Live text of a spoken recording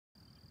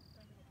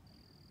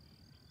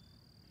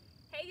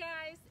Hey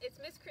guys,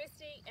 it's Miss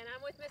Christy and I'm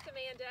with Miss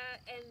Amanda,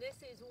 and this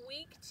is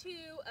week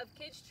 2 of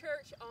Kids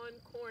Church on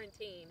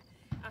quarantine.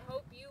 I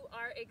hope you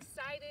are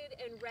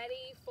excited and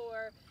ready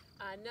for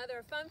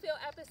another fun-filled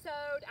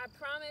episode. I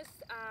promise,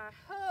 I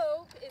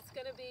hope it's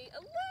going to be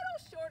a little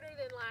shorter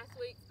than last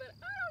week's, but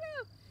I don't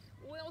know.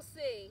 We'll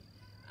see.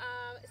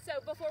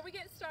 So before we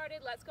get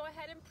started, let's go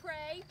ahead and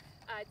pray.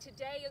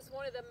 Today is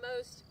one of the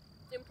most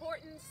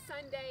important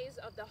Sundays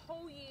of the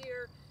whole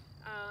year.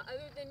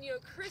 Other than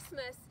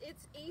Christmas,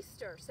 it's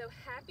Easter. So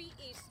happy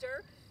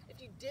Easter. If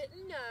you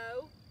didn't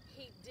know,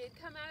 he did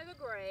come out of the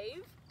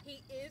grave.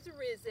 He is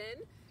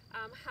risen.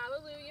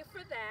 Hallelujah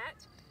for that.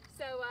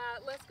 So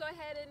let's go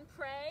ahead and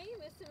pray,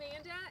 Miss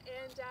Amanda,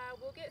 and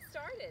we'll get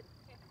started.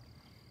 Okay.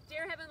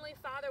 Dear Heavenly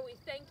Father, we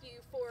thank you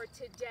for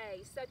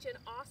today, such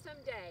an awesome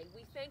day.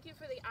 We thank you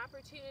for the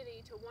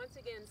opportunity to once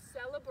again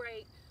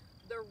celebrate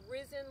the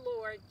risen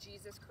Lord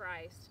Jesus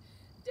Christ.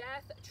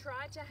 Death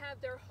tried to have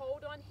their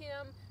hold on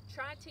him,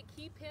 tried to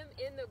keep him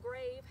in the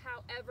grave.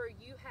 However,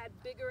 you had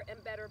bigger and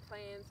better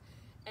plans.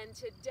 And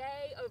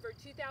today, over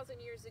 2,000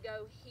 years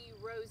ago, he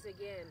rose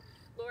again.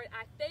 Lord,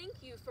 I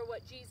thank you for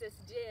what Jesus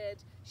did.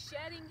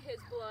 Shedding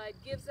his blood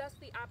gives us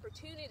the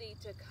opportunity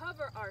to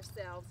cover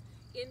ourselves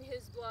in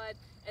his blood.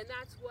 And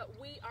that's what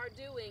we are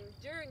doing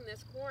during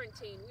this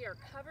quarantine. We are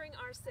covering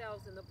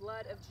ourselves in the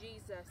blood of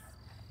Jesus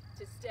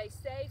to stay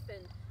safe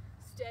and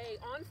stay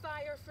on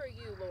fire for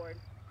you, Lord.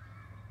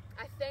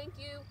 I thank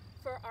you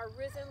for our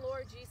risen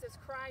Lord Jesus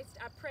Christ.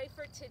 I pray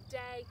for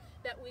today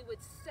that we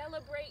would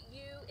celebrate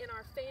you in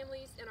our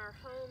families, in our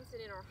homes,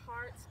 and in our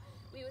hearts.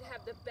 We would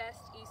have the best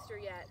Easter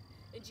yet.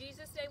 In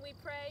Jesus' name we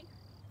pray,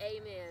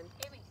 amen.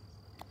 Amen.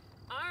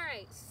 All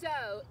right,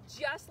 so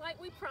just like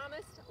we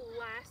promised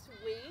last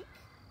week,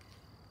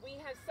 we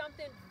have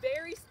something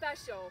very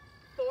special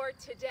for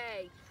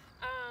today.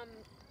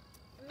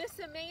 Miss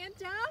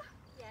Amanda?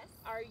 Yes?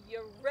 Are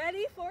you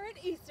ready for an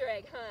Easter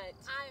egg hunt?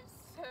 I'm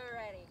so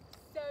ready.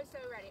 So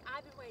ready.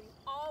 I've been waiting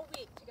all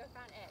week to go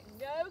find eggs.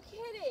 No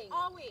kidding.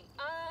 All week.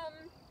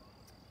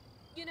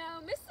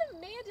 Miss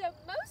Amanda,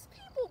 most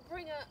people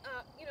bring a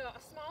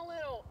small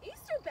little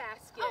Easter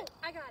basket. Oh,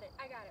 I got it.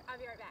 I'll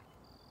be right back.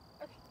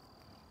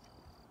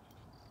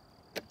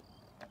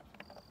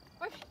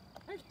 Okay.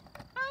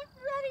 I'm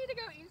ready to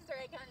go Easter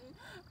egg hunting.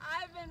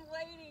 I've been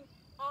waiting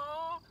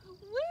all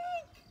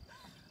week.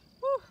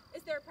 Whew.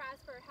 Is there a prize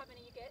for how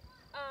many you get?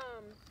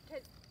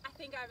 Because I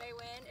think I may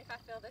win if I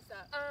fill this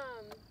up.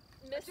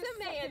 Miss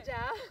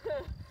Amanda,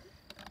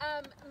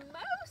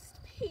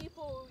 most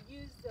people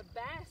use the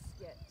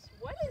basket.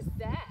 What is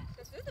that?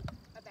 This is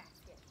a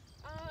basket.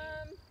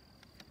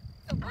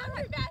 It's a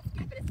laundry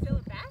basket, but it's still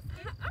a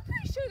basket. I'm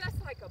pretty sure that's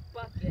like a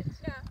bucket.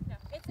 No,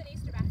 it's an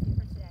Easter basket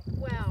for today.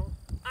 Well,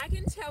 I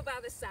can tell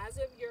by the size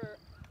of your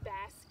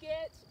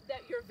basket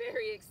that you're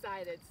very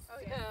excited. Oh,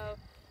 so yeah.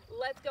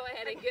 let's go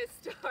ahead and get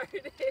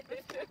started.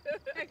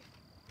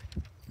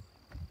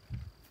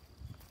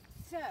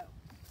 So,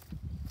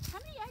 how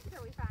many eggs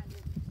are we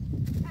finding?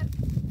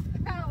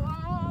 We've got a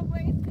long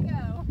ways to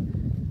go.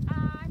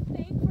 I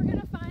think we're going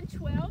to find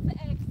 12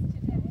 eggs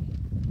today.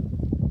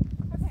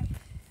 Okay.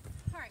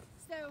 All right.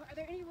 So, are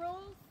there any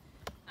rules?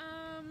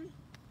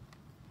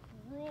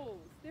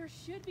 Rules. There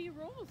should be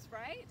rules,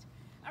 right?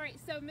 All right.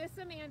 So, Miss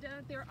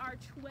Amanda, there are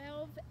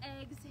 12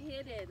 eggs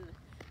hidden.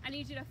 I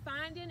need you to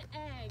find an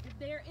egg.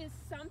 There is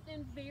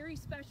something very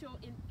special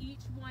in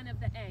each one of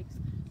the eggs.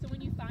 So,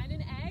 when you find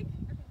an egg,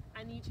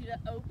 I need you to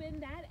open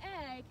that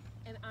egg,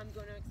 and I'm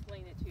going to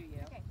explain it to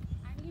you. Okay.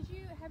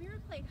 Have you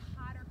ever played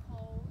hot or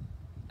cold?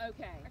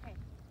 Okay. Okay.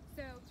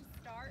 So to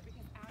start,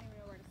 because I don't even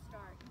know where to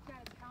start, you've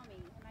got to tell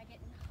me, am I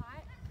getting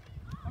hot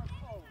or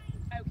cold?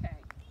 Okay.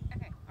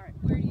 Okay. All right.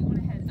 Where do you want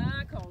to head?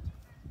 Cold.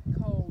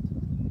 Cold.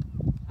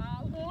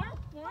 Warm?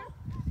 Warm?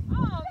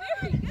 Oh,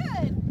 very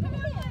good. Come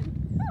on.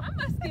 I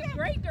must give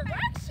great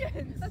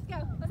directions. Let's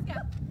go.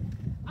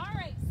 All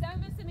right. So,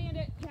 Miss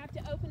Amanda, you have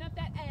to open up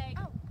that egg.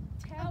 Oh.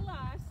 Tell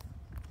us,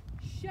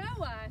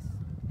 show us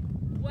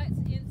what's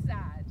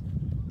inside.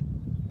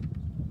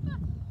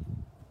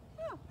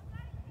 Oh.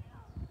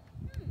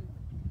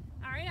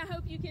 All right, I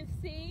hope you can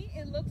see.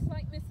 It looks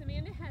like Miss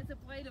Amanda has a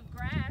blade of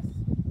grass.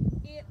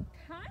 It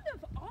kind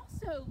of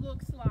also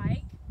looks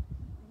like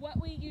what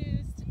we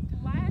used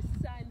last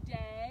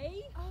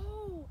Sunday.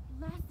 Oh,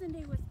 last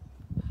Sunday was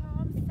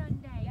Palm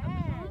Sunday. Yes.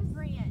 A palm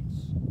branch.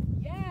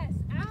 Yes,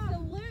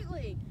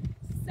 absolutely.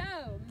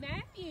 So,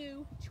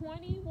 Matthew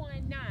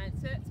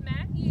 21:9. So it's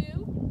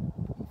Matthew,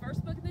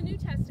 first book of the New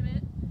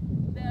Testament,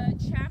 the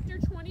chapter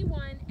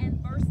 21 and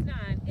verse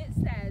 9. It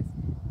says,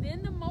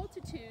 "Then the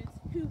multitudes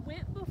who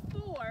went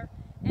before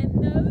and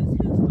those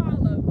who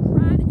followed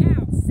cried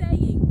out,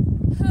 saying,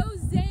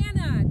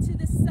 Hosanna to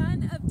the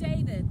Son of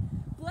David.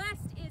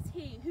 Blessed is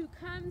he who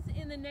comes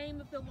in the name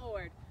of the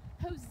Lord.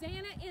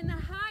 Hosanna in the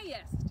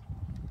highest."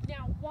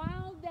 Now,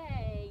 while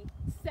they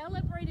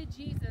celebrated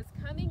Jesus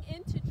coming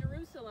into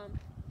Jerusalem,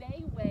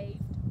 they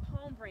waved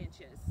palm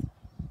branches.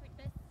 Like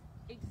this?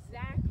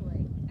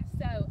 Exactly.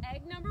 So,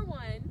 egg number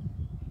 1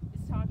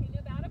 is talking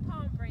about a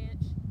palm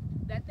branch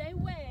that they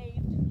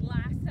waved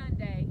last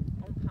Sunday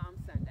on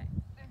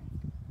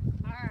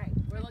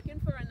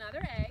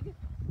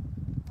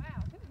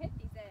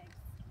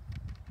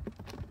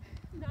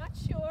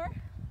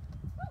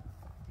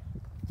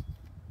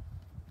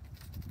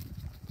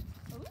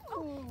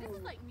Oh, this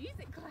is like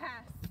music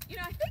class. You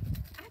know, I think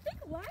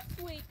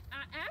last week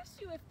I asked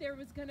you if there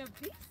was gonna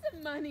be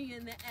some money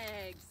in the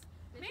eggs.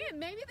 Man,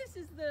 maybe this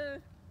is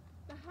the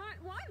hot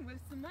one with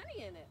some money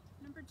in it.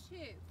 Number 2.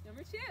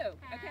 Number 2.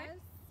 Okay. Has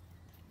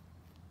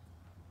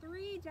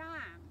 3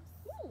 dimes.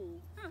 Ooh,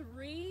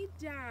 3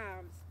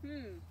 dimes.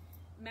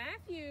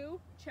 Matthew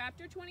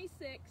chapter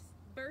 26,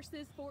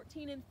 verses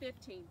 14 and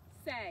 15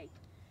 say,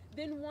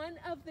 Then one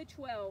of the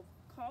 12,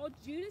 called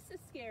Judas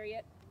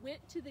Iscariot,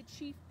 went to the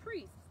chief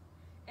priests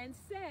and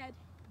said,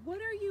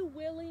 What are you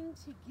willing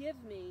to give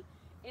me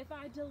if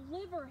I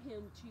deliver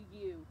him to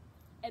you?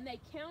 And they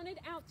counted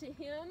out to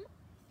him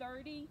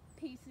 30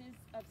 pieces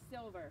of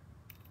silver.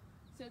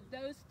 So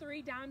those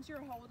 3 dimes you're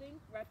holding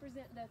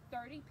represent the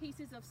 30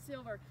 pieces of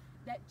silver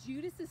that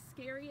Judas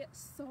Iscariot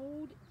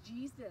sold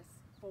Jesus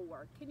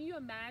for. Can you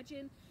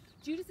imagine?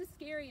 Judas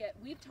Iscariot,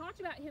 we've talked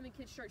about him in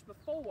Kids Church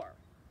before.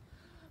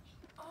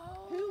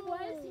 Oh, Who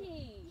was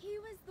he? He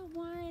was the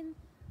one,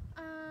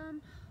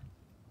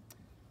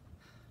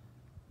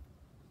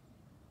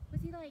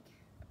 was he like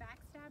a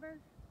backstabber?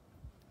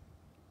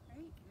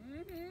 Right?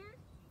 Mm-hmm.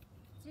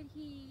 Did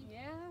he?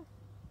 Yeah.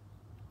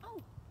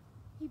 Oh,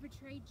 he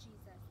betrayed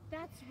Jesus.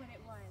 That's what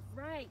it was.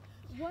 Right.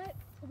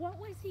 What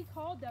was he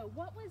called though?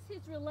 What was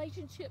his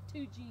relationship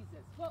to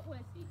Jesus? What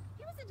was he?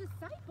 He was a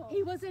disciple.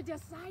 He was a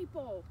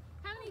disciple.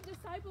 How many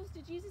disciples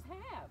did Jesus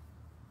have?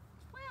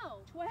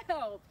 12.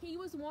 12. He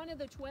was one of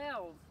the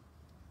 12.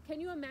 Can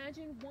you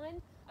imagine?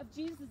 One of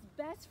Jesus'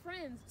 best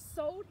friends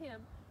sold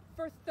him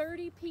for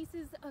 30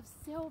 pieces of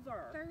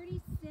silver.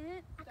 30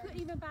 cents? I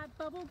couldn't even buy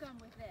bubble gum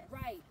with this.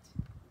 Right.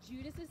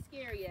 Judas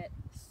Iscariot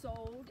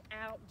sold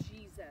out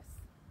Jesus.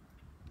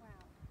 Wow.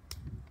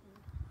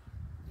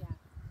 Yeah.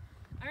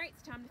 All right,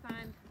 it's time to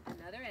find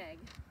another egg.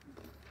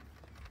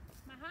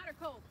 My hot or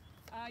cold?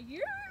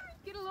 You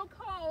get a little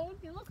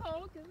cold. Get a little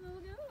cold. Get a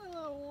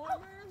little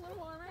warmer. A little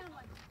warmer. Found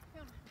one.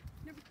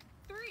 Number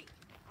 3.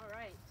 All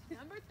right.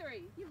 Number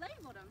 3. You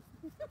labeled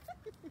them.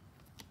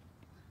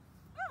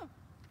 Oh,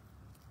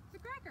 it's a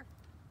cracker.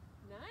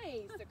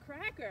 Nice. A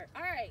cracker.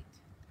 All right.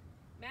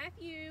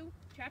 Matthew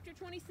chapter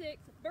 26,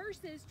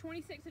 verses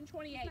 26 and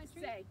 28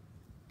 say,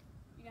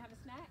 you gonna have a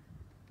snack?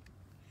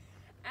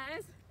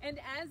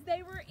 As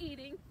they were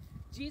eating,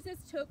 Jesus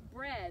took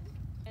bread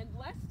and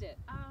blessed it.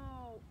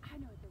 Oh, I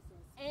know what this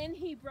is. And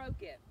he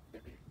broke it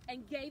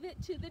and gave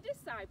it to the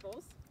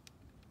disciples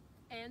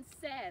and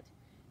said,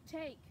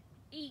 Take,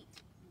 eat,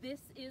 this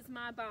is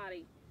my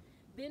body.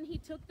 Then he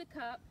took the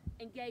cup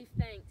and gave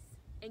thanks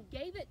and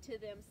gave it to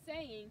them,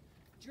 saying,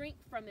 Drink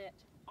from it,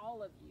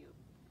 all of you.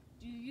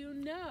 Do you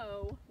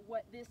know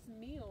what this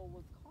meal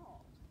was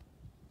called?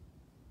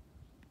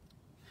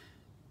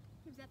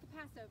 It was at the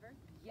Passover.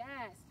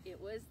 Yes,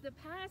 it was the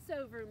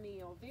Passover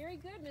meal. Very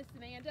good, Miss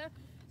Amanda.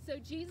 So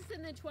Jesus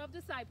and the 12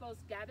 disciples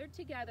gathered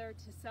together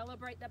to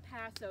celebrate the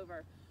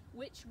Passover,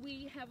 which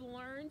we have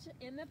learned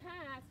in the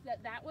past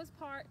that was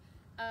part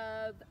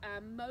of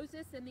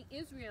Moses and the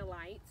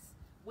Israelites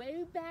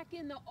way back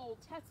in the Old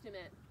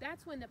Testament.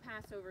 That's when the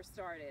Passover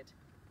started.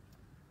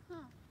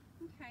 Huh.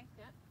 Okay.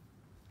 Yep.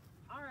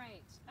 All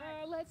right.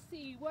 Let's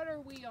see. What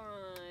are we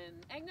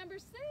on? Egg number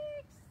 6?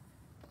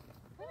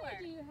 4. What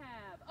do you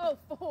have? Oh,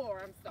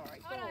 4. I'm sorry.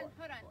 Hold 4. on.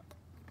 4.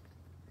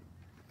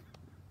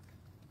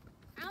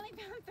 I only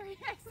found 3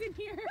 eggs in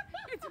here.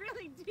 It's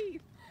really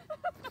deep.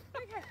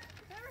 Okay.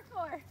 Number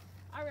 4.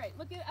 All right.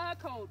 Look at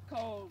cold.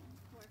 4.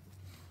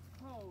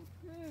 Cold.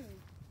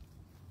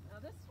 Now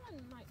this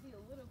one might be a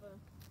little of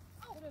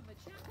a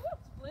challenge. Woo,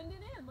 it's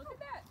blending in. Look at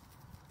that.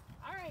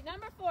 All right,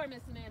 number 4,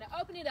 Miss Amanda.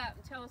 Open it up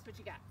and tell us what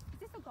you got. Is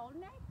this a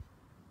golden egg?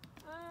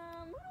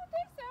 I don't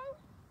think so.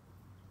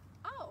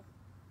 Oh.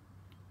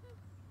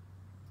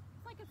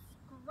 It's like a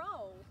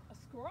scroll. A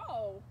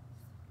scroll.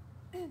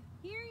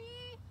 Hear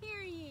ye,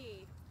 hear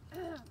ye. Do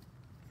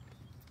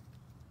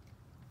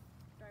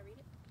I read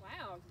it?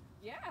 Wow.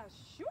 Yeah,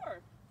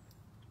 sure.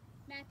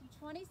 Matthew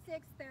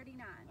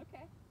 26:39.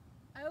 Okay.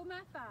 Oh,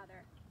 my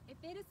Father, if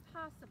it is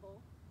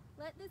possible,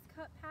 let this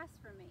cup pass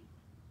from me.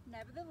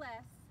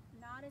 Nevertheless,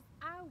 not as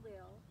I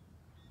will,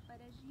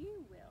 but as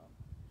you will.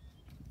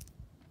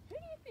 Who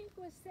do you think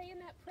was saying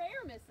that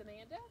prayer, Miss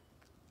Amanda?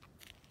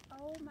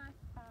 Oh, my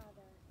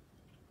Father.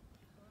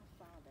 My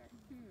Father.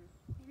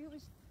 Maybe it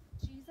was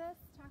Jesus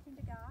talking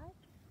to God?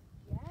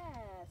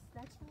 Yes,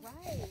 that's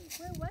right.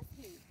 Where was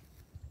he?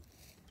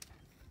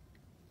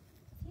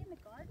 Was he in the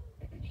garden?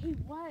 He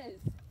was.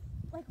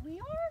 Like we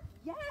are?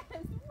 Yes,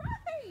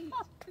 right.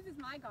 Oh, this is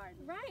my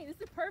garden. Right. It's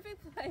the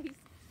perfect place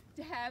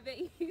to have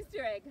an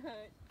Easter egg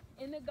hunt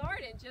in the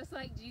garden, just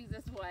like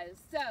Jesus was.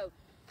 So,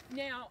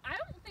 now, I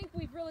don't think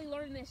we've really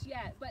learned this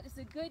yet, but it's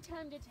a good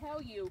time to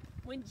tell you,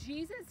 when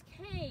Jesus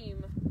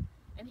came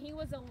and he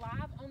was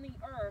alive on the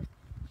earth,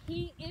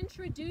 he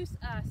introduced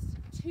us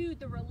to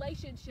the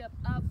relationship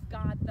of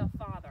God the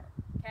Father,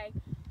 okay?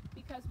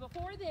 Because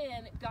before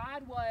then,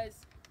 God was,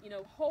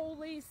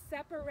 holy,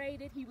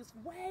 separated. He was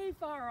way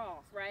far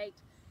off, right?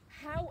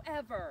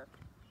 However,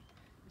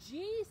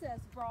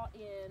 Jesus brought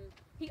in,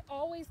 he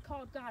always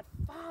called God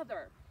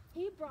Father.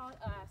 He brought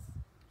us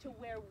to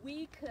where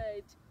we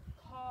could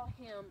call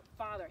him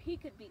Father. He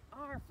could be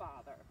our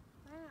Father.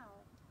 Wow.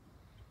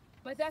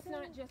 But that's So-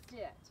 not just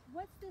it.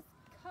 What's this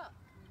cup?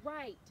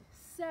 Right.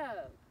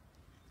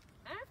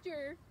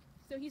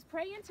 So he's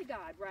praying to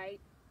God, right?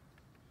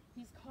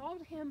 He's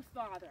called him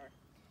Father.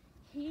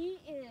 He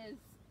is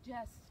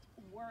just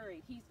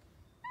worried. He's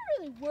not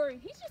really worried.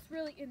 He's just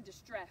really in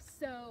distress.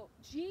 So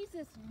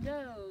Jesus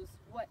knows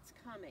what's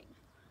coming.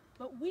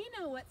 But we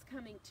know what's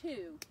coming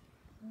too.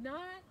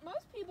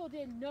 Most people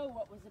didn't know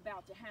what was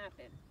about to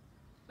happen.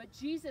 But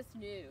Jesus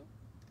knew.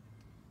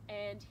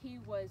 And he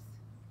was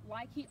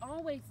like he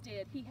always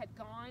did. He had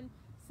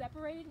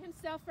separated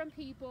himself from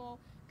people,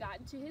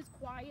 gotten to his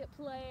quiet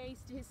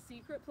place, to his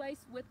secret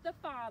place with the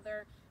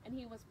Father, and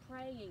he was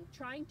praying,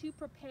 trying to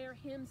prepare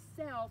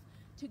himself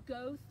to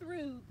go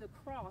through the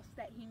cross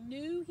that he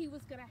knew he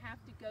was going to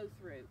have to go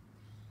through.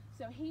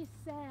 So he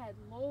said,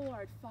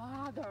 Lord,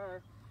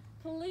 Father,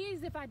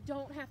 please, if I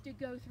don't have to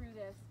go through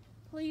this,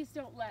 please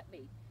don't let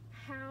me.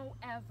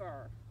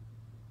 However,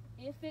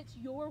 if it's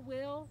your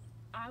will,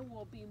 I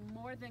will be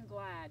more than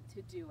glad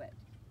to do it.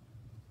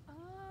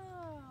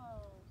 Oh.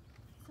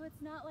 So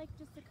it's not like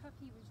just a cup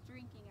he was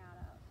drinking out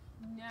of.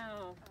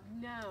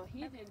 No,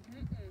 he Okay. didn't.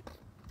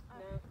 No.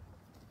 Are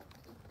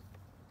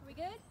we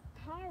good?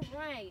 All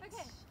right.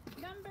 Okay.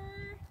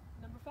 Number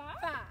Number 5?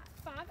 5.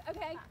 5.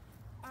 Okay.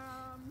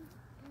 Five.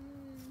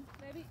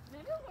 Maybe a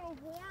little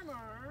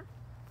warmer.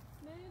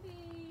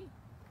 Maybe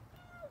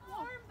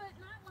warm, but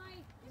not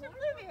like. These are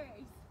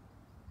blueberries.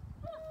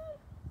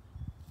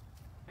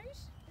 Are you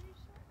sure?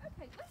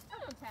 Okay, let's stay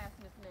on task,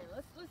 Miss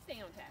Amanda. Let's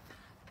stay on task.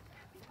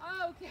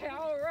 Okay,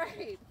 all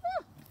right.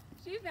 Whew.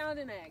 She found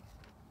an egg.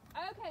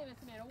 Okay, Miss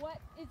Amanda, what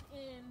is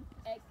in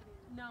egg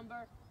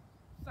number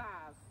 5?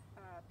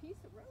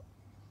 Piece of rope.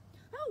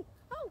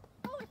 Oh,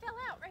 it fell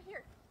out right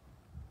here.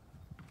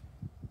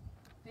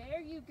 There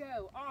you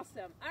go.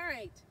 Awesome. All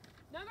right.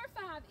 Number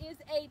 5 is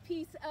a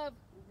piece of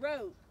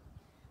rope.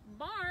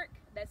 Mark,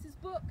 that's his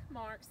book,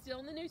 Mark, still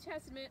in the New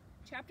Testament,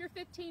 chapter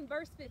 15,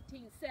 verse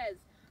 15 says,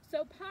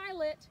 So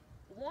Pilate,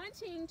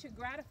 wanting to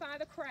gratify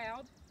the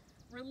crowd,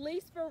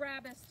 released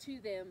Barabbas to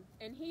them,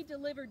 and he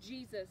delivered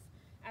Jesus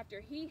after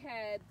he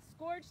had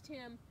scourged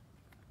him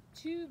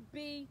to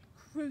be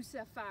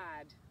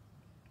crucified.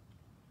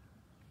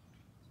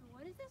 So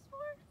what is this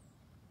for?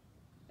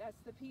 That's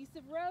the piece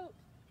of rope.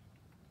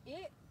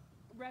 It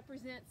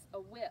represents a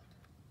whip.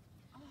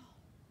 Oh.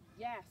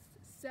 Yes.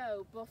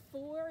 So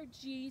before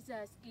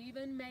Jesus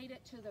even made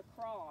it to the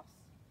cross,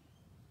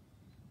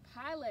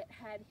 Pilate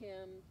had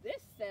him,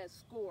 this says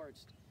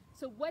scourged.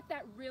 So what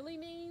that really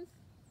means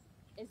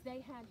is they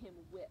had him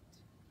whipped.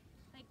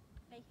 Like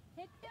they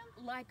hit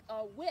them? Like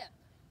a whip.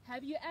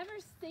 Have you ever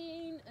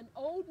seen an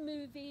old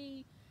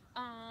movie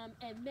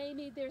and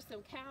maybe there's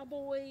some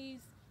cowboys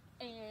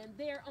and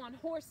they're on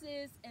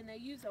horses and they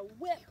use a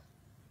whip?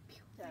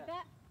 Like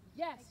that?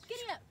 Yes. Like,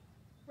 giddy up.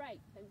 Right.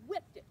 They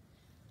whipped it.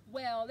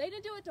 Well, they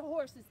didn't do it to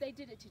horses. They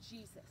did it to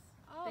Jesus.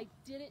 Oh. They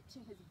did it to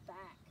his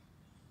back.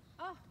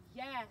 Oh.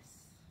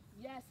 Yes.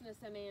 Yes,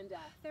 Miss Amanda.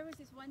 There was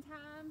this one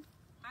time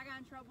I got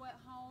in trouble at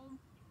home,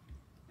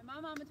 and my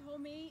mama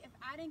told me if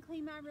I didn't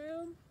clean my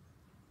room,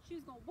 she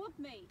was gonna whoop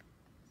me.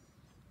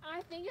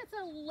 I think it's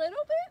a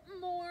little bit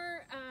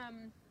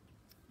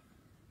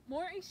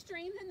more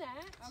extreme than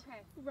that. Okay.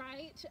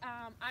 Right?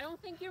 I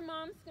don't think your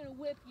mom's going to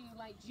whip you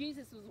like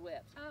Jesus was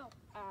whipped. Oh.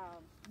 So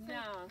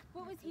No.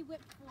 What was he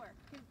whipped for?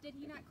 'Cause did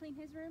he not clean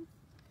his room?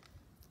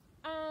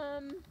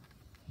 I'm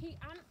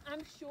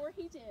sure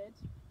he did.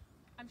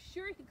 I'm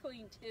sure he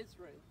cleaned his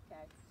room,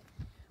 okay?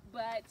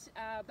 But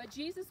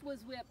Jesus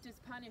was whipped as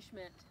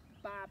punishment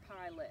by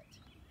Pilate.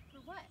 For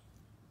what?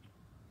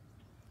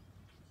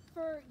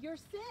 For your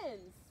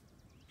sins.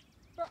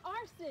 For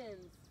our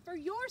sins. For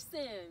your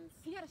sins.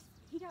 He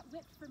got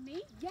whipped for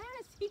me?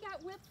 Yes, he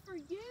got whipped for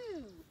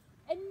you.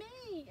 And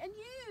me. And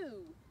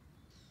you.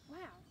 Wow.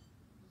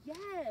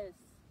 Yes.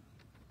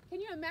 Can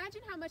you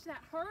imagine how much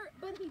that hurt?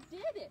 But he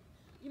did it.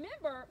 You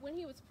remember when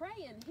he was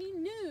praying, he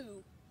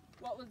knew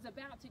what was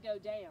about to go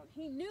down.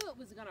 He knew it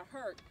was going to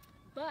hurt.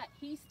 But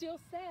he still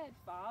said,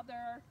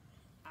 Father,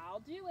 I'll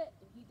do it.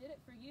 And he did it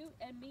for you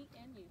and me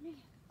and you.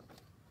 Man.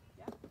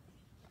 Yeah.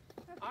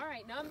 Okay. All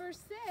right, number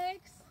 6.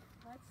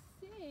 Let's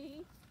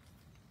see.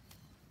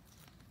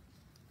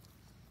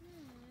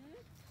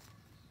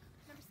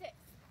 Number 6.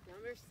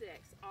 Number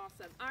 6.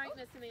 Awesome. All right,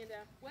 Miss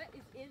Amanda, what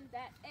is in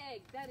that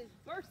egg that is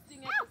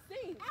bursting at Ow! the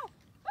seams? Ow!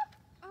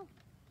 Oh.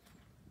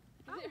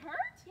 Does it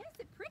hurt? Yes,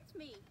 it pricked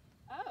me.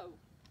 Oh.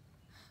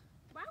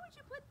 Why would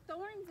you put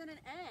thorns in an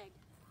egg?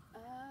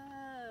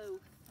 Oh,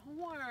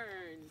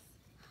 thorns.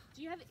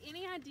 Do you have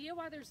any idea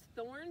why there's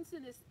thorns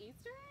in this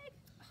Easter egg?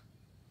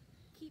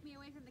 Keep me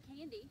away from the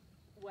candy.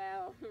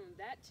 Well,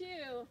 that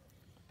too.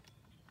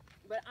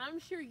 But I'm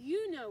sure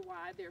you know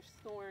why there's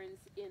thorns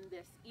in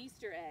this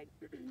Easter egg.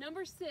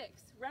 Number 6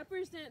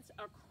 represents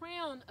a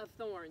crown of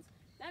thorns.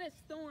 That is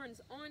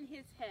thorns on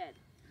his head.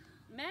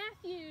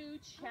 Matthew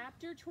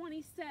chapter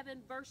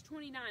 27 verse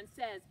 29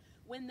 says,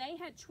 when they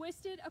had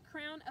twisted a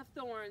crown of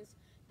thorns,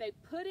 they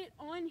put it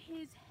on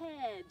his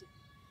head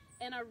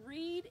and a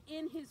reed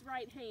in his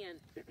right hand.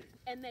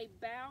 And they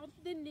bowed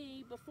the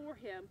knee before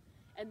him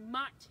and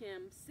mocked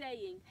him,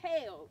 saying,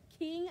 "Hail,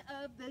 King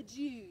of the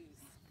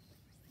Jews!"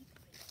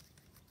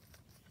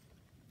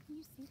 Can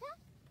you see that?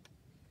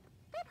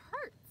 That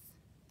hurts.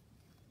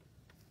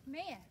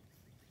 Man.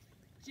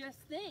 Just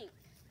think,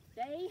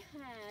 they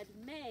had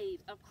made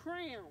a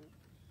crown,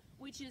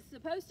 which is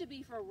supposed to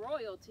be for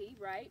royalty,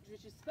 right?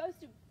 Which is supposed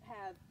to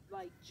have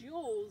like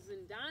jewels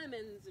and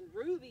diamonds and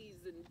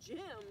rubies and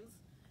gems.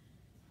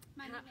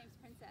 My nickname's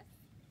Princess.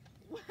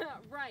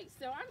 Well, right.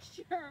 So I'm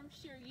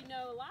sure you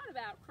know a lot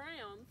about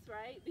crowns,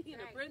 right? Being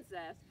a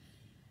princess.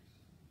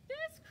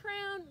 This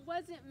crown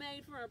wasn't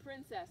made for a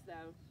princess,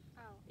 though.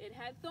 Oh. It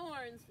had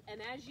thorns,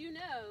 and as you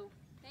know,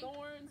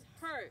 thorns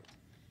hurt.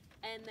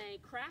 And they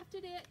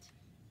crafted it,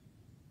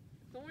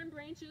 thorn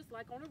branches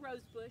like on a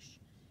rose bush,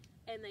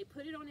 and they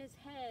put it on his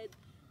head.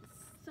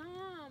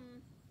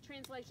 Some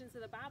translations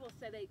of the Bible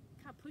say they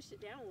kind of pushed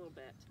it down a little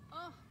bit.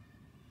 Oh.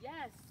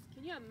 Yes.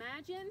 Can you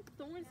imagine?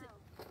 Thorns.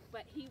 No.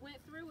 But he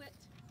went through it.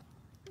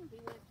 He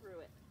went through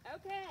it.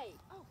 Okay.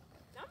 Oh,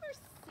 number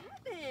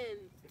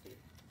 7.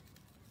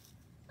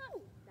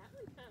 Oh, that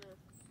one kind of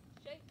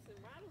shakes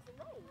and rattles and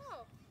rolls.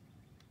 Oh.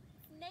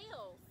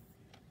 Nails.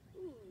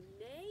 Ooh,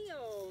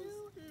 nails.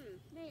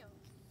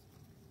 Nails.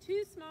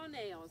 2 small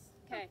nails.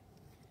 Okay.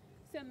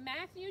 So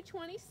Matthew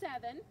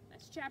 27,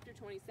 that's chapter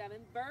 27,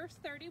 verse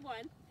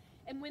 31.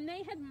 And when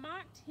they had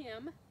mocked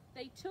him,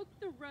 they took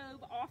the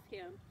robe off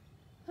him,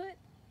 put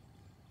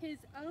his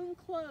own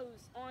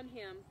clothes on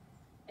him,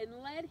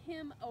 and led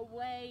him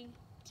away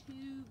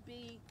to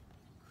be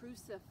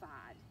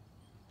crucified.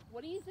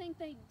 What do you think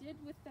they did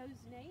with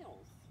those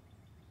nails?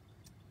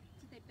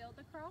 Did they build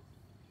the cross?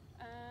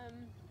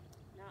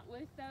 Not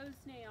with those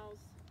nails.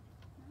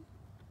 No?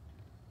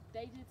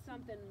 They did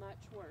something much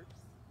worse.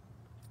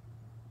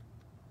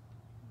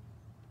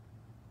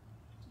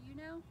 Do you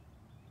know?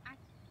 I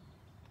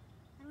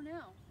don't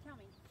know. Tell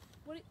me.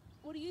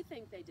 What do you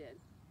think they did?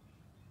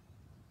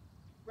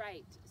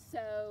 Right.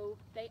 So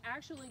they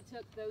actually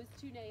took those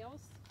 2 nails.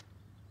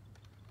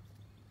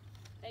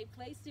 They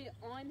placed it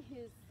on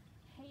his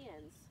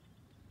hands.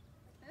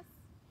 This?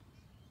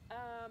 No,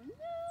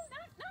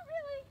 not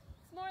really.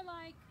 It's more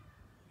like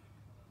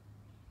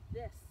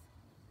this.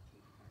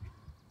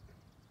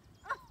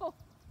 Oh,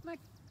 my!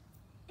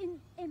 In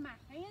my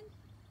hand?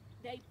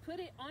 They put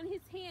it on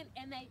his hand,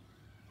 and they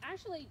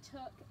actually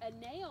took a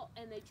nail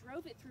and they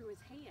drove it through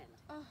his hand.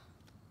 Oh,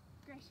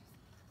 gracious.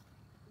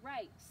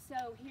 Right,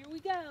 so here we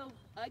go.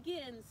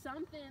 Again,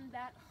 something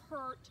that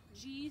hurt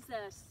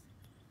Jesus.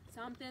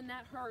 Something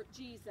that hurt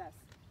Jesus.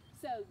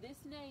 So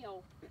these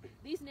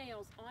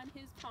nails on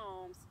his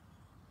palms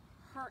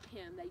hurt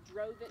him. They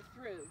drove it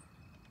through.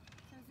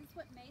 So is this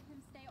what made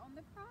him stay on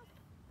the cross?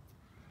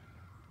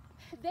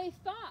 They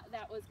thought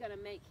that was going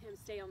to make him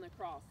stay on the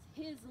cross.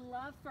 His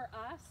love for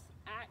us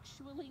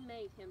actually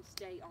made him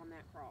stay on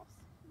that cross.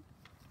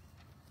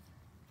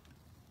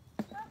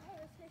 Okay,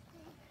 let's go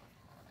see.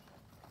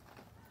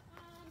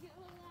 Get a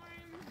little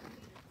warm.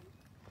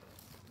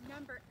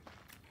 Number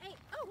 8.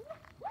 Oh, Woo!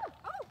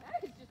 Oh,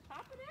 that is just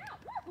popping out.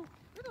 Woo!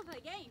 we're gonna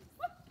play games.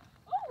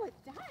 Oh, a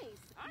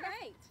dice. All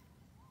right.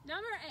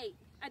 Number 8,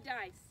 a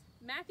dice.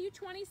 Matthew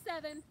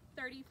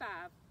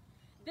 27:35.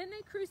 Then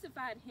they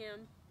crucified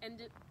him and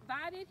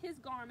divided his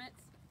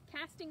garments,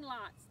 casting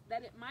lots,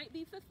 that it might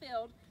be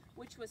fulfilled,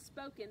 which was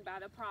spoken by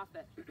the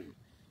prophet.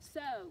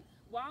 So,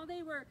 while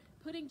they were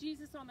putting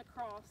Jesus on the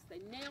cross, they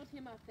nailed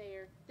him up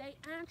there, they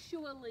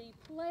actually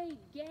played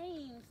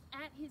games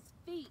at his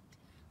feet.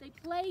 They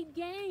played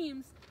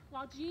games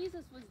while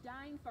Jesus was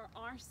dying for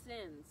our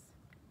sins.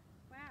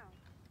 Wow.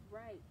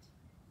 Right.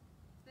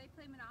 Do they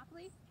play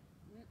Monopoly?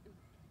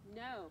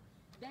 No.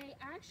 They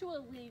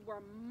actually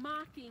were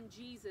mocking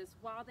Jesus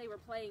while they were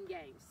playing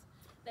games.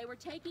 They were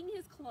taking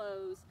his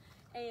clothes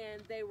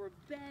and they were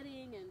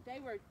betting, and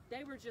they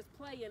were just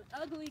playing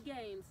ugly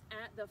games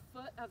at the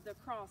foot of the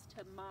cross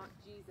to mock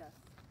Jesus.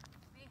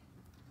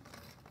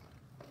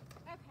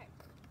 Okay.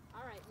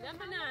 All right, So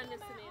number how 9, many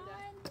Miss am I Amanda.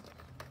 on?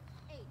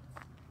 8.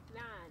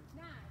 9.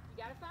 9.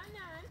 You gotta find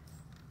 9.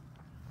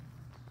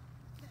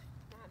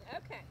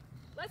 9. Okay.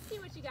 Let's see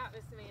what you got,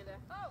 Miss Amanda.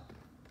 Oh.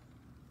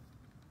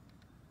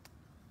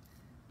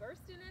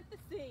 Bursting at the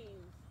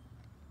seams.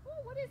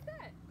 Oh, what is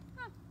that?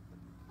 Huh.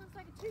 Looks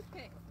like a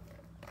toothpick.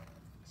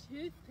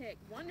 Toothpick.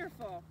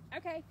 Wonderful.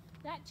 Okay,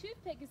 that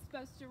toothpick is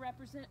supposed to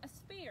represent a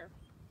spear.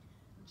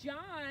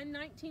 John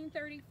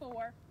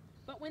 19:34.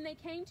 But when they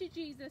came to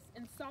Jesus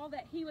and saw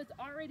that he was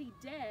already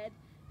dead,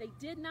 they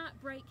did not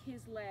break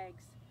his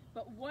legs.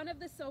 But one of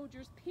the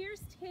soldiers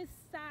pierced his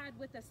side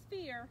with a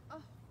spear,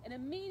 and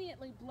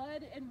immediately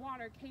blood and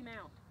water came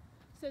out.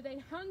 So they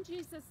hung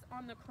Jesus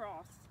on the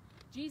cross.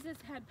 Jesus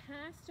had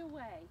passed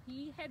away.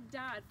 He had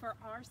died for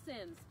our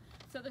sins.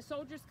 So the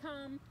soldiers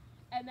come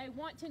and they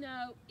want to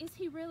know, is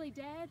he really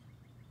dead?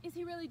 Is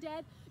he really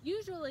dead?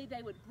 Usually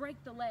they would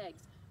break the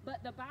legs,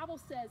 but the Bible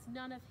says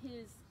none of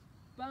his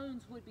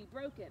bones would be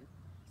broken.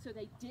 So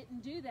they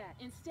didn't do that.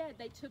 Instead,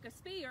 they took a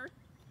spear,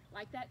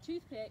 like that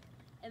toothpick,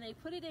 and they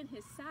put it in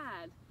his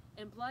side,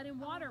 and blood and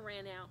water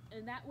ran out,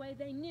 and that way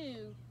they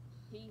knew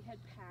he had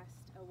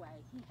passed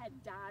away. He had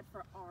died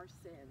for our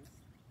sins.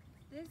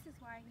 This is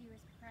why he was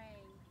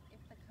praying if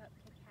the cup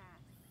could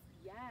pass.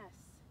 Yes.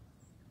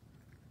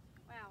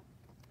 Wow.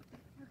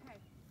 Okay.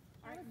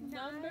 All right,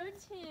 number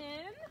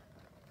 10.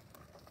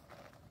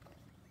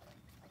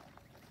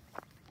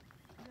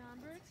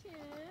 Number 10.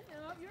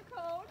 Oh, you're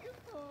cold. You're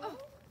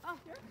cold. Oh,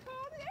 You're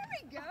cold. There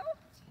we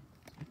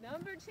go.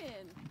 Number 10.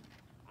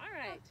 All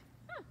right.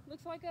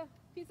 Looks like a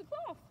piece of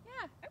cloth.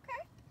 yeah.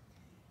 Okay.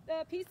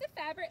 The piece of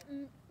fabric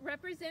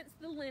represents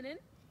the linen.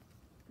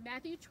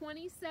 Matthew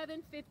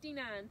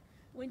 27:59.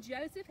 When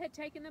Joseph had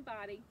taken the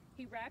body,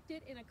 he wrapped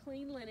it in a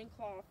clean linen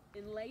cloth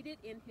and laid it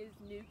in his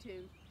new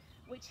tomb,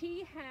 which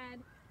he had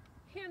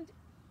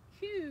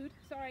hewed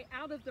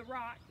out of the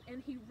rock,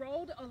 and he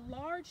rolled a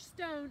large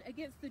stone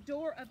against the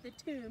door of the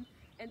tomb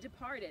and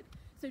departed.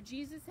 So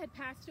Jesus had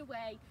passed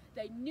away.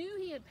 They knew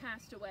he had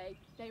passed away.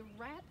 They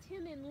wrapped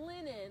him in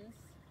linens.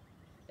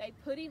 They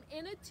put him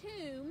in a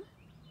tomb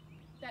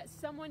that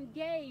someone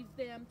gave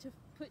them to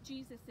put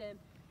Jesus in,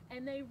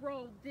 and they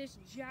rolled this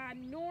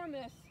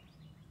ginormous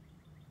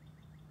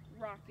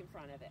rock in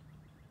front of it.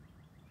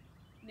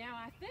 Now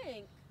I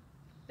think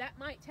that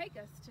might take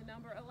us to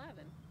number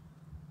 11.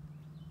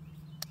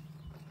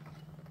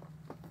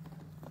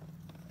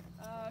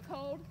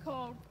 Cold,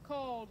 cold,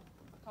 cold,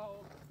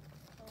 cold,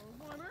 cold,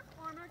 warmer,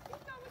 warmer, keep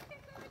going,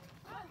 keep going.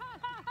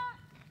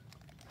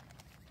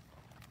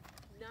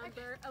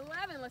 Number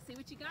 11, let's see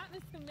what you got,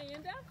 Miss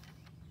Amanda.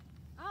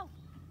 Oh,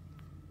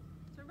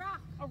 it's a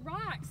rock. A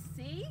rock,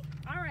 see?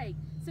 All right,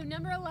 so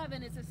number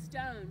 11 is a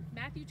stone.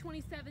 Matthew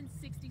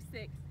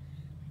 27:66.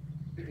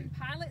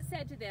 Pilate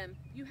said to them,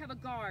 "You have a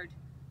guard.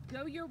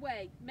 Go your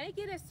way. Make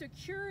it as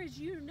secure as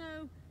you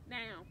know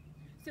now."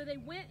 So they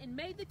went and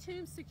made the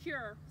tomb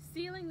secure,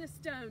 sealing the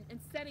stone and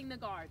setting the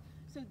guard.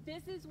 So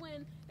this is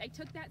when they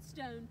took that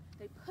stone,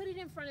 they put it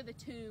in front of the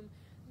tomb.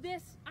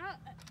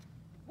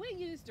 We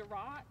used a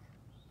rock.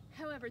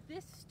 However,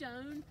 this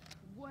stone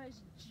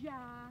was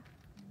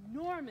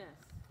ginormous.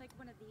 Like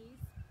one of these.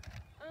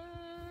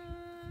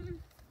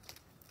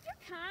 You're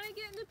kind of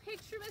getting the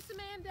picture, Miss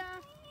Amanda.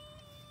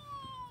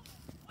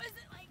 Was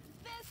it like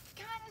this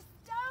kind of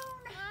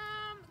stone?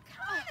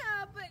 Kind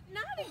of, but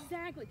not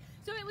exactly.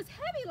 So it was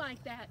heavy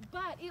like that,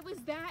 but it was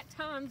that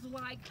times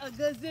like a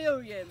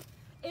gazillion.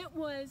 It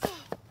was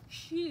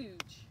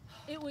huge.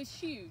 It was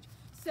huge.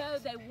 So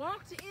they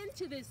walked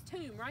into this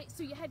tomb, right?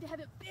 So you had to have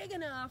it big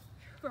enough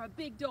for a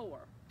big door.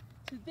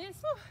 So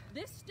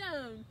this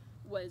stone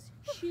was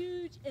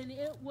huge and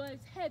it was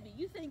heavy.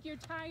 You think you're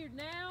tired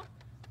now?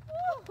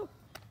 Woo!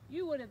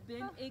 You would have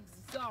been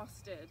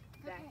exhausted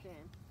back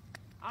then.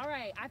 All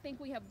right, I think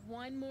we have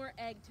one more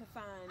egg to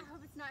find. I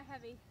hope it's not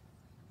heavy.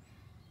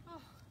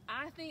 Oh.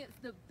 I think it's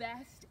the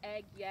best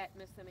egg yet,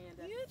 Miss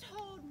Amanda. You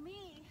told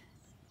me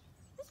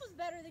this was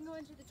better than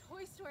going to the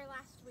toy store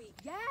last week.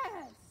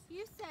 Yes!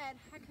 You said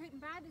I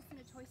couldn't buy this in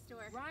a toy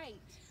store. Right.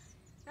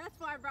 That's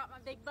why I brought my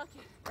big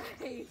bucket.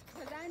 Right.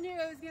 Because I knew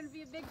it was going to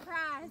be a big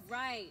prize.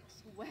 Right.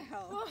 Well,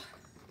 Oh.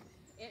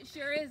 it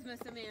sure is, Miss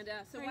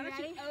Amanda. So Are why you don't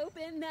you ready?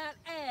 open that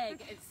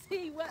egg and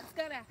see what's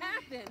going to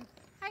happen?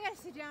 I got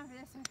to sit down for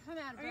this one. I'm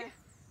out of breath.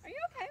 Are you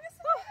okay, Miss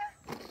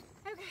Amanda?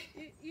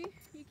 Okay. You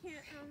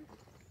can't,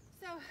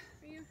 So,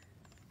 are you?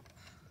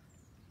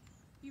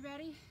 you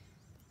ready?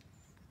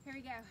 Here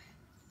we go.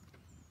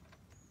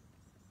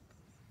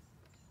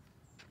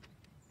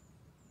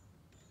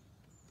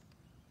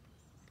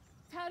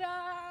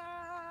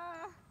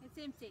 Ta-da! It's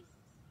empty.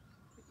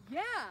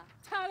 Yeah,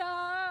 ta-da!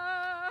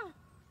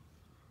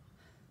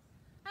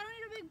 I don't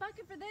need a big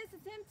bucket for this.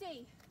 It's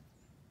empty.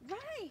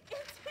 Right,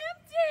 it's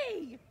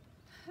empty!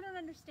 I don't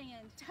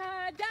understand.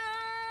 Ta-da!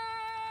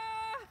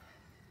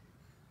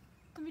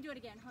 Let me do it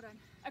again. Hold on.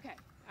 Okay,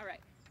 all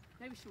right.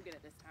 Maybe she'll get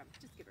it this time.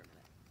 Just give her a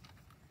minute.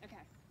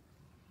 Okay.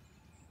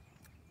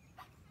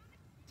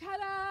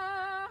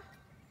 Ta-da!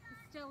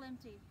 It's still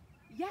empty.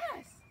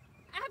 Yes,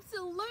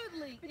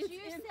 absolutely. But it's you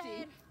empty.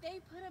 said they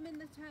put them in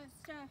the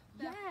stuff.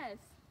 Yes,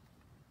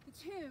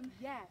 The tomb.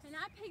 yes. And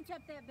I picked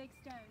up that big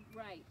stone.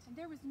 Right, And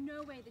there was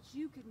no way that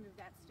you could move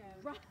that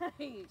stone.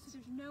 right. So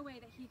there's no way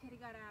that he could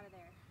have got out of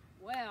there.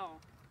 Well,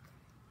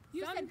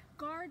 You Some- said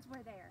guards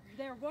were there.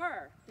 there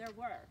were.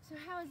 So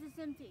how is this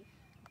empty?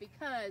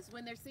 Because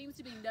when there seems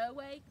to be no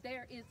way,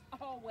 there is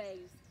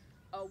always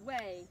a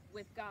way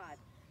with God.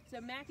 So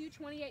Matthew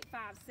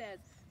 28:5 says,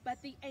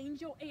 "But the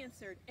angel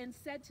answered and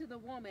said to the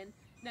woman,"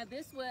 now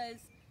this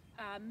was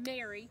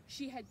Mary.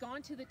 She had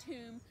gone to the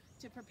tomb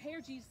to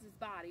prepare Jesus'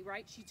 body,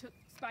 right? She took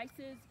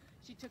spices,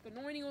 she took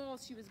anointing oil,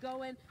 she was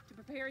going to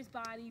prepare his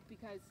body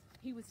because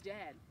he was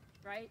dead,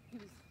 right?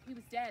 He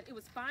was dead. It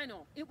was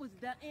final. It was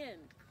the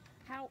end.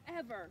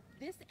 However,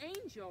 this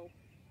angel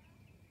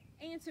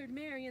answered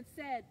Mary and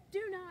said,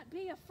 "Do not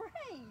be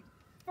afraid,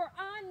 for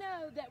I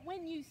know that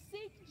when you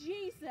seek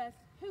Jesus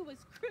who was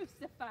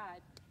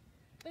crucified,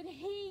 but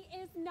he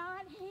is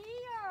not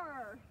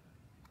here,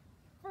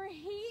 for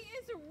he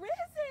is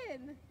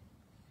risen,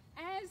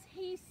 as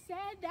he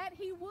said that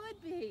he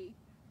would be.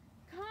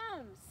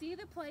 Come, see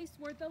the place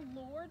where the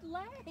Lord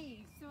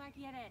lays. So I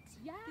get it.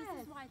 Yes.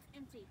 This is why it's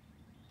empty.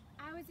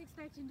 I was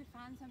expecting to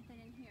find something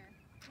in here.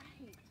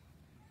 Right.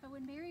 But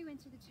when Mary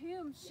went to the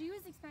tomb, she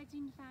was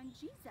expecting to find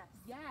Jesus.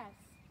 Yes.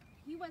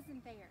 He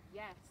wasn't there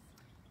Yes.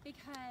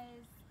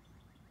 because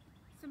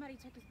somebody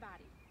took his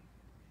body.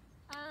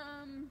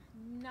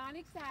 Not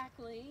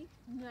exactly.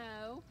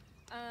 No.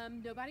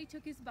 Nobody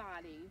took his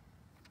body.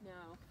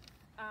 No.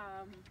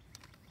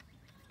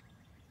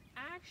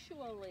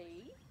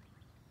 Actually,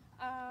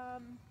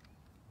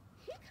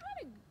 he kind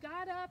of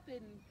got up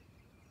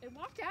and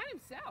walked out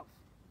himself.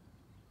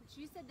 But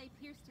you said they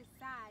pierced his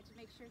side to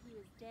make sure he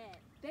was dead.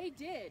 They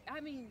did.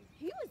 I mean,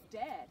 he was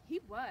dead. He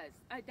was.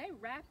 They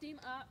wrapped him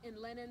up in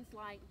linens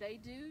like they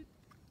do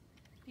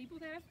people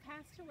that have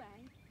passed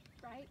away,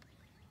 right?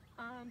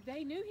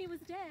 They knew he was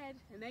dead,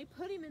 and they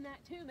put him in that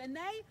tomb, and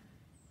they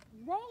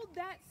rolled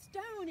that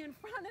stone in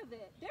front of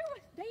it.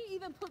 They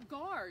even put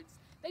guards.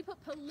 They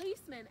put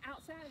policemen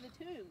outside of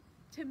the tomb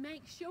to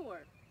make sure.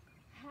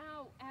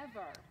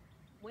 However,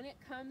 when it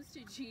comes to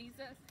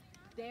Jesus,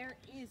 there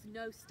is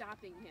no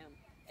stopping him.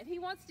 If he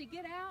wants to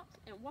get out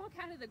and walk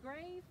out of the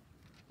grave,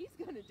 he's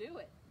going to do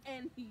it.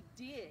 And he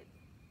did.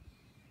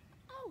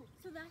 Oh,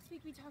 so last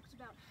week we talked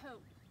about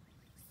hope.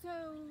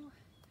 So,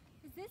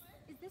 is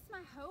this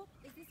my hope?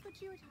 Is this what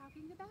you were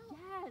talking about?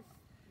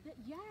 Yes.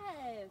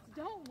 Yes.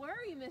 Don't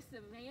worry, Miss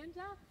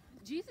Amanda.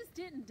 Jesus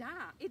didn't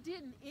die. It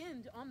didn't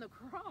end on the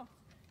cross.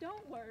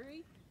 Don't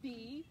worry.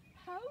 Be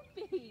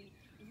hopey.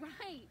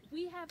 Right.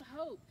 We have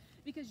hope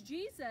because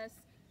Jesus,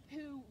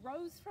 who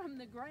rose from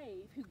the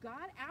grave, who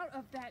got out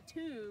of that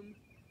tomb,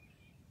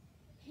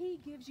 he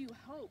gives you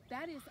hope.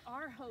 That is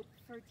our hope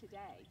for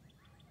today.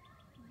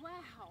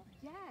 Wow.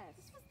 Yes.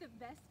 This was the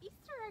best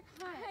Easter egg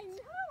hunt. I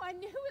know. I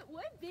knew it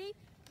would be.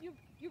 You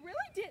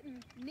really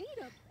didn't need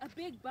a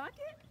big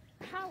bucket.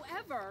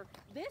 However,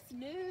 this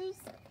news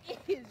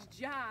is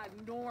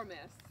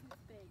ginormous.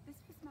 It's big. This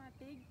was my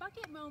big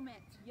bucket moment.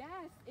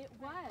 Yes, it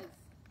was.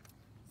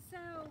 So,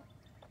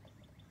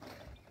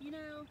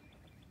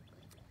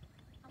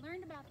 I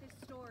learned about this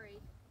story,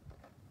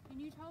 and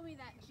you told me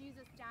that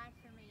Jesus died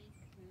for me.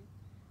 Mhm.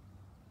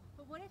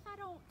 But what if I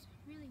don't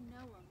really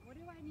know him? What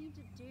do I need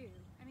to do?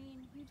 I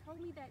mean, you told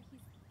me that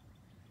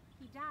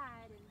he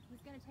died and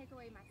he's going to take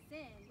away my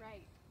sin.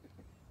 Right.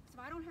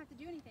 So I don't have to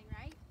do anything,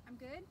 right? I'm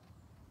good?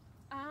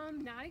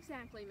 Not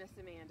exactly, Miss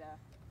Amanda.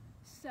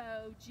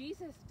 So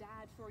Jesus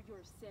died for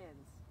your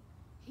sins.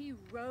 He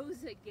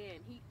rose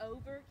again. He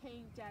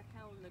overcame death,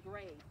 hell, and the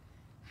grave.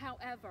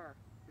 However,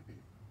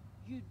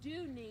 you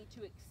do need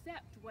to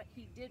accept what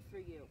he did for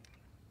you.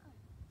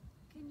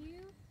 Can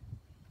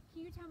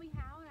you tell me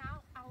how, and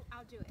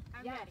I'll do it.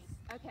 I'm Yes. ready.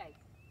 Okay.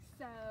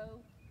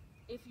 So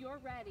if you're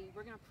ready,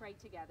 we're going to pray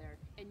together,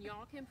 and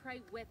y'all can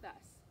pray with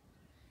us.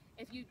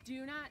 If you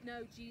do not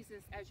know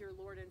Jesus as your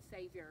Lord and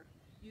Savior,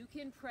 you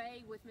can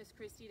pray with Miss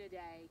Christy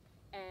today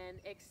and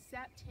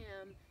accept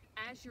him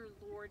as your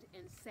Lord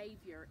and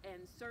Savior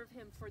and serve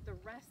him for the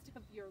rest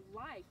of your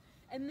life.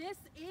 And this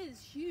is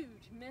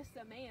huge, Miss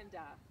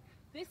Amanda.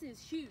 This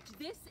is huge.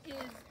 This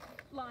is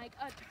like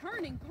a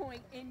turning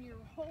point in your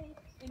whole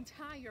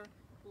entire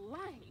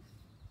life.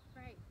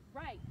 Right.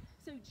 Right.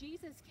 So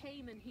Jesus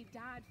came and he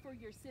died for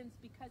your sins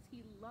because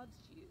he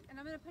loves you. And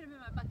I'm going to put him in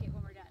my bucket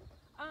when we're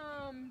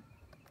done.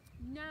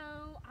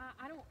 No,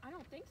 I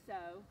don't think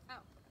so. Oh.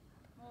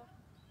 Well,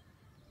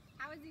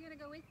 how is he going to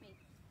go with me?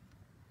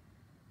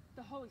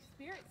 The Holy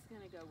Spirit's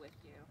going to go with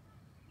you.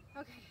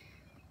 Okay.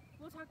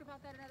 We'll talk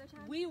about that another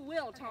time? We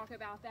will Okay. talk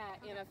about that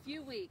in a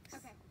few weeks.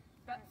 Okay.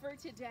 But for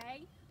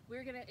today,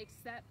 we're going to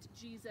accept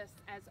Jesus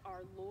as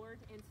our Lord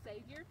and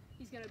Savior.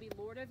 He's going to be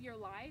Lord of your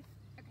life.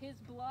 His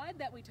blood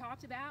that we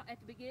talked about at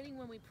the beginning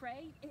when we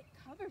prayed, it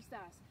covers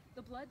us.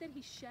 The blood that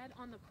he shed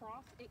on the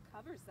cross, it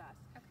covers us.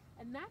 Okay.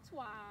 And that's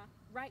why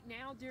right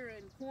now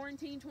during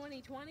quarantine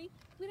 2020,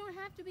 we don't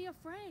have to be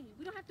afraid.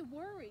 We don't have to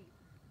worry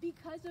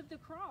because of the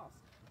cross.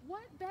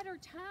 What better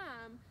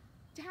time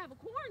to have a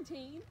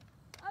quarantine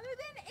other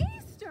than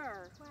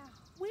Easter? Wow.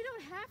 We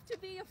don't have to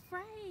be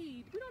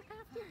afraid. We don't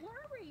have to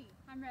worry.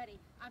 I'm ready.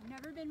 I've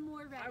never been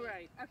more ready. All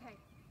right. Okay.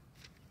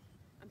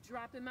 I'm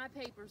dropping my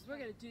papers. We're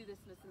going to do this,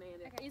 Miss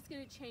Amanda. Okay. It's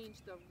going to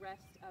change the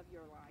rest of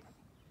your life.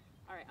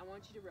 All right, I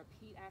want you to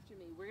repeat after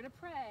me. We're going to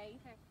pray.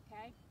 Okay.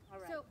 Okay?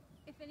 All right. So,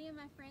 if any of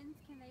my friends,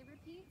 can they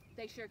repeat?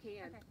 They sure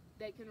can. Okay.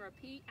 They can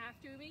repeat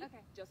after me,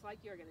 Okay. just like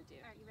you're going to do.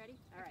 All right, you ready?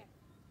 All right.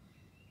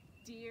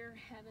 Dear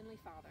Heavenly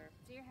Father,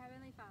 Dear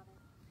Heavenly Father,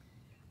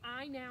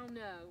 I now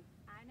know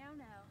I now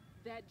know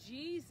that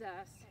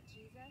Jesus that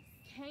Jesus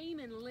came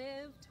and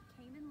lived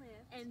came and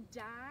lived and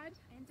died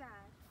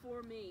died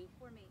for me.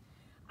 for me.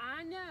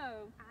 I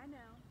know I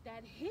know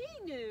that he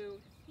knew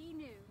he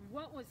knew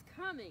what was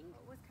coming.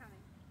 what was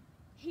coming.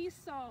 He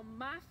saw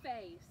my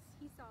face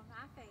He saw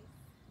my face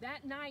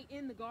that night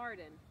in the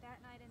garden.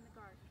 that night in the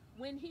garden.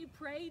 When he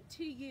prayed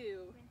to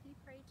you, When he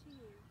prayed to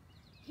you,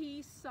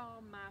 he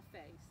saw my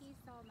face. he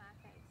saw my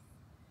face.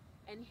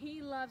 And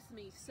he loves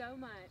me so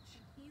much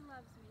He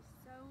loves me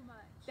so so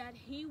much. that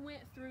he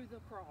went through the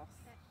cross.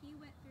 That he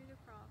went through the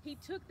cross. He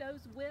took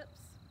those whips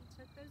He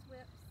took those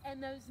whips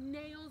and those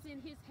nails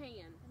in his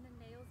hand and the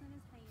nails in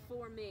his hand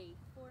for me.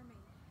 for me.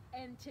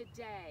 And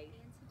today,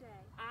 And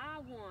today, I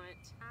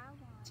want I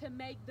want to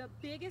make the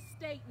biggest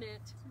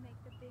statement to make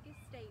the biggest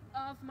statement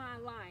of my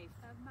life.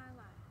 of my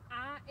life.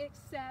 I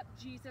accept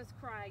Jesus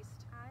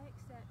Christ I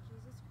accept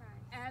Jesus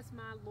Christ as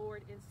my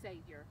Lord and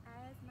Savior.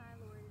 as my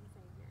Lord and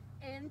Savior.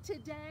 And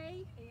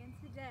today, And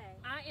today,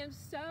 I am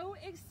so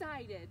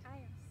excited I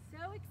am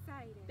so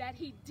excited that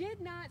he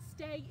did not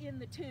stay in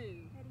the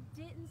tomb, that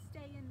he didn't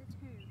stay in the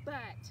tomb,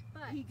 but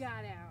he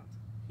got out.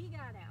 he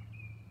got out.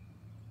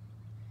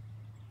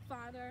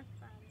 Father,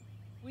 Father,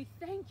 we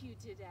thank you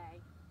today.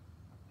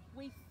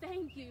 We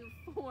thank you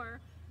for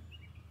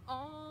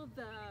all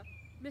the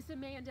Miss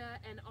Amanda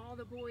and all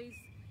the boys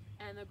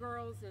and the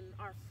girls and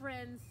our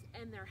friends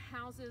and their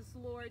houses,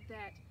 Lord,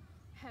 that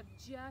have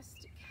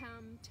just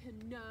come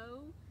to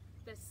know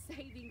the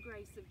saving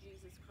grace of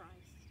Jesus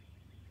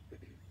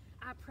Christ.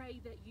 I pray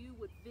that you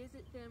would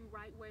visit them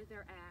right where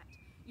they're at.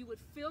 You would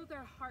fill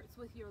their hearts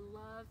with your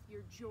love,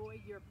 your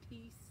joy, your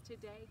peace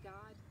today,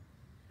 God.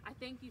 I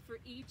thank you for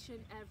each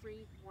and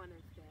every one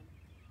of them.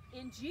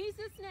 In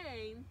Jesus'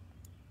 name,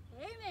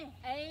 amen.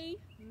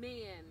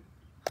 amen.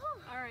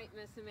 All right,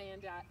 Miss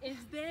Amanda, is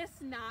this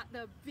not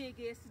the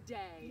biggest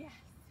day? Yes.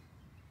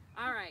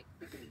 All right.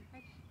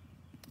 Okay.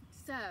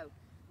 So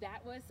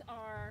that was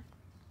our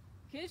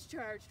Kids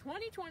Church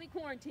 2020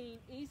 quarantine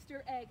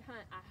Easter egg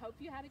hunt. I hope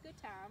you had a good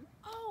time.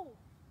 Oh,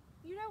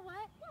 you know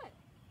what? What?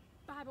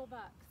 Bible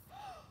bucks.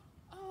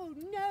 Oh,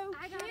 no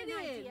I got kidding. an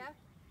idea.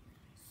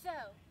 So,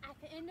 at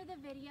the end of the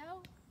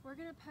video, we're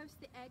going to post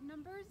the egg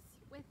numbers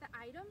with the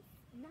items.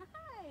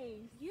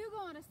 Nice. You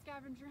go on a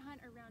scavenger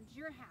hunt around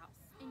your house,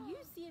 and you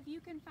see if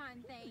you can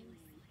find things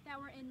that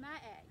were in my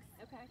eggs.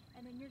 Okay.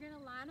 And then you're going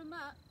to line them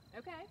up,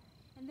 Okay.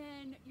 and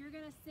then you're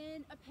going to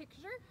send a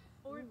picture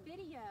or a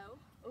video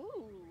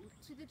Ooh.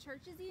 to the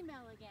church's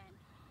email again.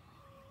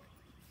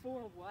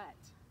 For what?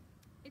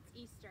 It's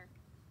Easter.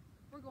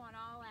 We're going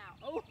all out.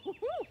 Oh,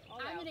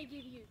 I'm going to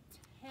give you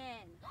 10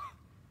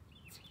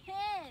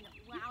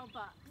 wow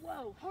bucks.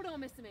 Whoa, hold on,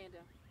 Miss Amanda.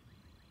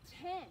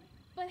 10.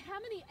 But how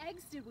many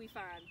eggs did we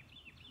find?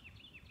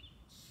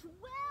 12.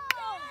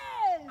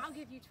 Yes! I'll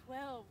give you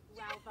 12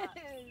 wow bucks.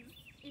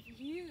 If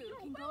you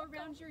can go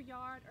around your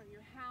yard or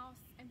your house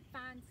and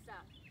find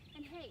stuff.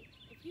 And hey,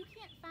 if you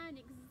can't find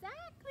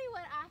exactly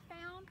what I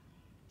found,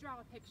 draw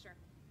a picture.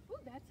 Ooh,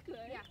 that's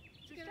good. Yeah,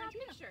 just Good draw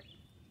idea. a picture.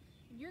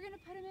 And you're going to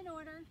put them in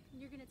order. And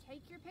you're going to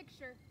take your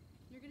picture.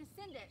 You're going to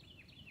send it.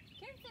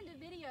 You can send a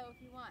video if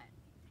you want.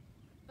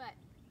 But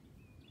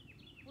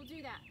we'll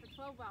do that for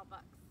 12 wow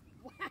bucks.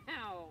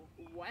 Wow.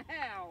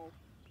 Wow.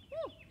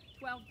 Woo.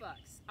 12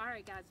 bucks. All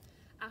right, guys.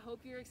 I hope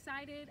you're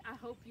excited. I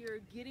hope you're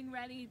getting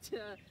ready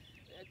to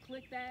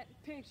click that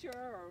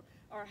picture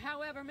or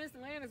however Miss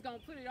Amanda's going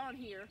to put it on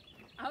here.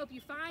 I hope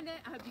you find it.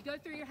 I hope you go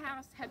through your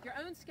house, have your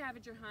own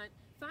scavenger hunt,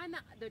 find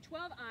the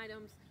 12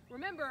 items.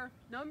 Remember,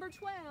 number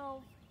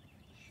 12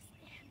 is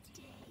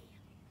empty.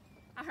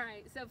 All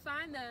right, so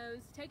find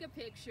those, take a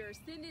picture,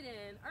 send it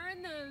in,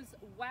 earn those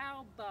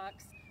wow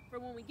bucks for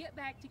when we get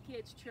back to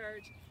Kids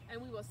Church,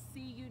 and we will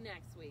see you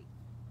next week.